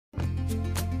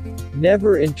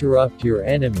Never interrupt your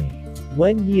enemy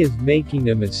when he is making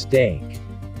a mistake.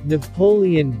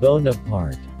 Napoleon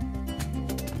Bonaparte.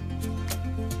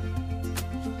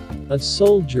 A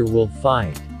soldier will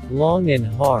fight, long and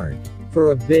hard, for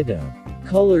a bit of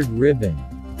colored ribbon.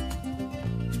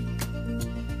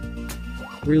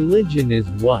 Religion is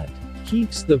what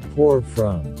keeps the poor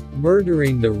from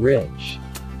murdering the rich.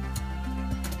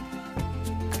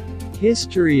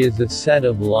 History is a set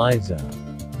of lies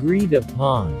agreed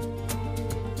upon.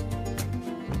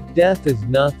 Death is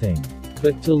nothing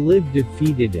but to live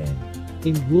defeated, and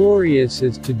inglorious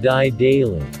is to die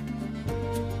daily.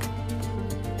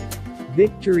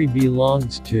 Victory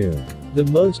belongs to the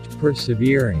most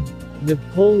persevering.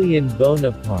 Napoleon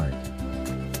Bonaparte.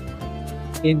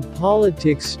 In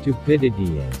politics,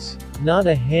 stupidity is not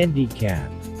a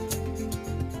handicap.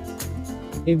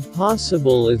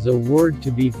 Impossible is a word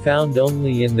to be found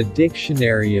only in the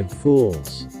dictionary of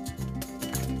fools.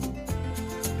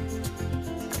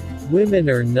 Women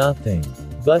are nothing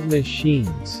but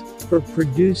machines for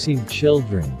producing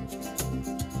children.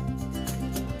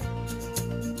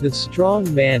 The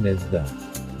strong man is the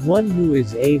one who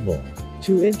is able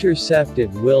to intercept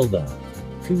at will the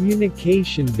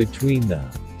communication between the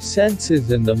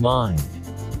senses and the mind.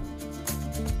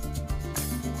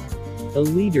 A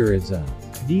leader is a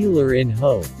dealer in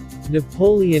hope.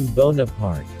 Napoleon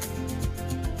Bonaparte.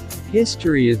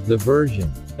 History is the version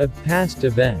of past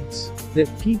events that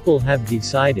people have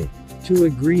decided to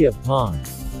agree upon.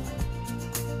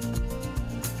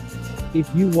 If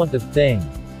you want a thing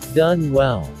done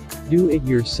well, do it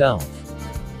yourself.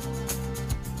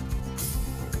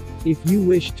 If you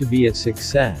wish to be a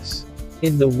success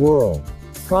in the world,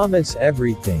 promise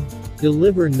everything,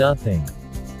 deliver nothing.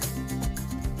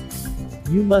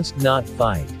 You must not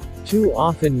fight too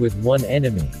often with one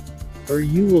enemy, or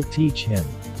you will teach him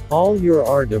all your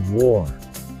art of war.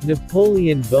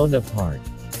 Napoleon Bonaparte.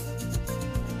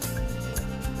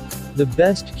 The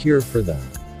best cure for the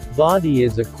body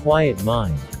is a quiet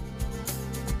mind.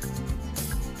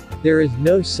 There is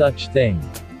no such thing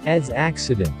as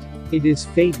accident. It is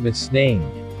fate misnamed.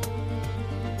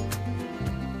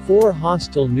 4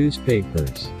 hostile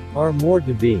newspapers are more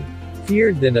to be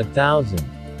feared than 1,000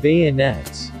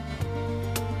 bayonets.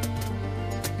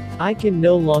 I can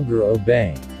no longer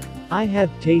obey. I have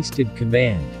tasted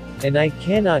command, and I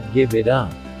cannot give it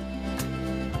up.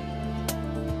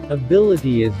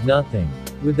 Ability is nothing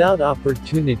without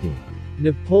opportunity.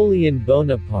 Napoleon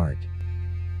Bonaparte.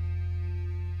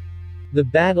 The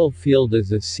battlefield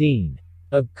is a scene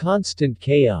of constant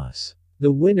chaos.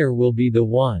 The winner will be the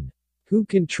one who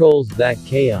controls that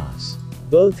chaos,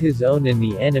 both his own and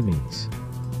the enemy's.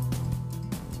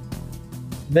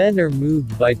 Men are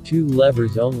moved by 2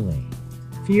 levers only: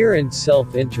 fear and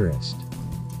self-interest.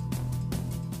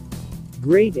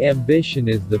 Great ambition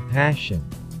is the passion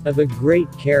of a great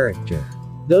character.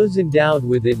 Those endowed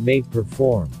with it may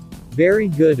perform very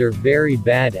good or very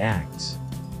bad acts.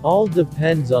 All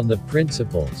depends on the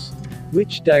principles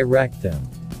which direct them.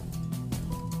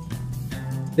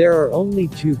 There are only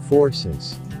 2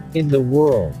 forces in the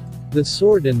world: the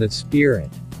sword and the spirit.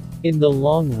 In the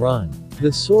long run,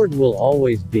 the sword will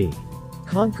always be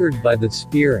conquered by the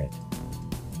spirit.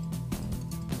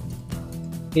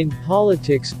 In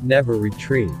politics, never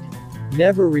retreat.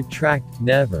 Never retract,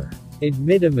 never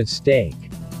admit a mistake.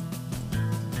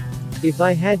 If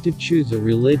I had to choose a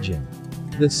religion,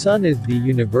 the sun is the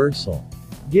universal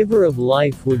giver of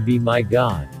life would be my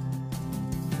God.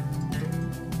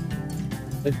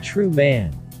 A true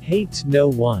man hates no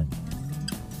one.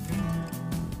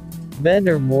 Men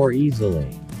are more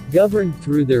easily governed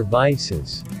through their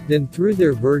vices than through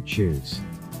their virtues.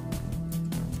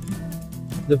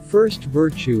 The first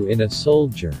virtue in a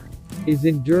soldier is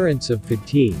endurance of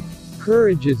fatigue.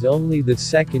 Courage is only the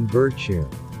second virtue.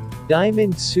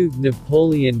 Diamond suit.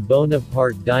 Napoleon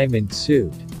Bonaparte. Diamond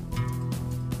suit.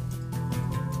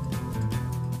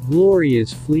 Glory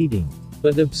is fleeting,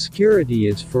 but obscurity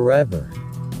is forever.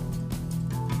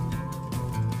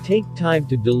 Take time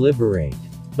to deliberate,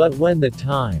 but when the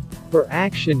time for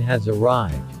action has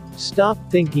arrived, stop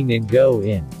thinking and go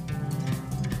in.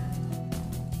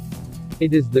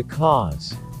 It is the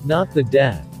cause, not the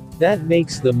death, that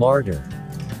makes the martyr.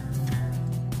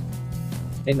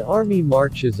 An army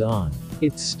marches on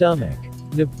its stomach.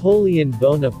 Napoleon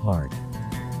Bonaparte.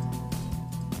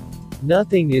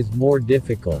 Nothing is more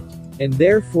difficult, and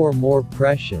therefore more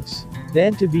precious,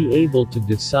 than to be able to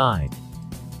decide.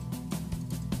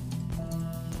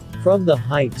 From the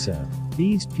heights of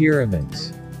these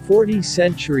pyramids, 40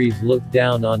 centuries look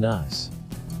down on us.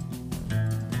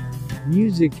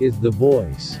 Music is the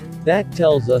voice that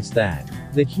tells us that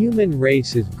The human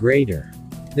race is greater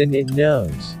than it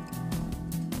knows.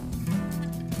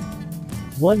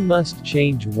 One must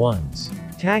change one's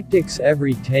tactics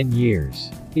every 10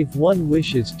 years, if one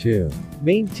wishes to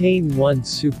maintain one's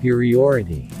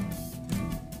superiority.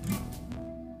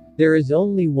 There is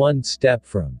only one step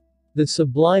from the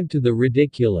sublime to the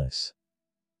ridiculous.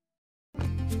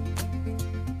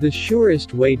 The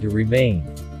surest way to remain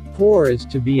poor is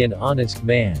to be an honest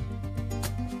man.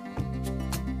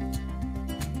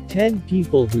 10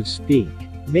 people who speak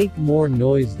make more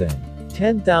noise than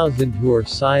 10,000 who are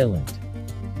silent.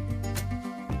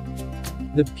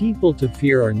 The people to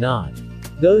fear are not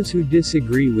those who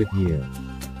disagree with you,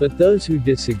 but those who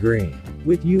disagree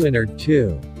with you and are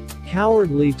too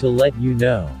cowardly to let you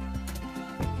know.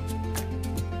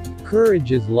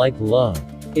 Courage is like love.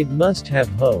 It must have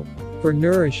hope for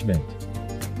nourishment.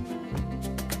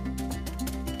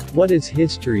 What is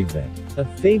history but a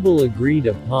fable agreed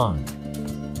upon?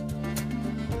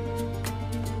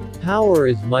 Power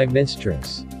is my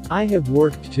mistress. I have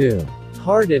worked too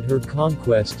hard at her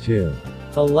conquest to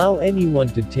allow anyone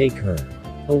to take her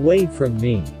away from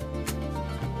me.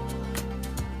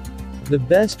 The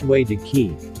best way to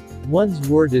keep one's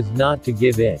word is not to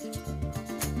give it.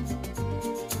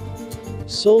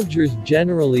 Soldiers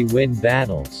generally win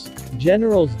battles.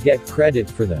 Generals get credit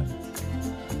for them.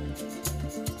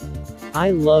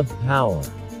 I love power,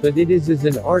 but it is as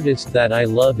an artist that I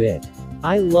love it.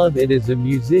 I love it as a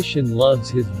musician loves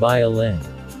his violin,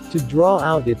 to draw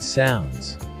out its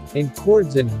sounds, and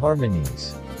chords and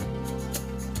harmonies.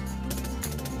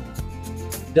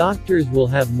 Doctors will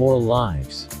have more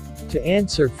lives to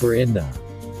answer for in the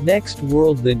next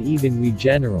world than even we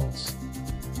generals.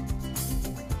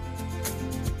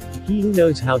 He who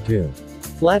knows how to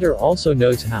flatter also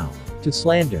knows how to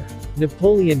slander.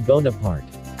 Napoleon Bonaparte.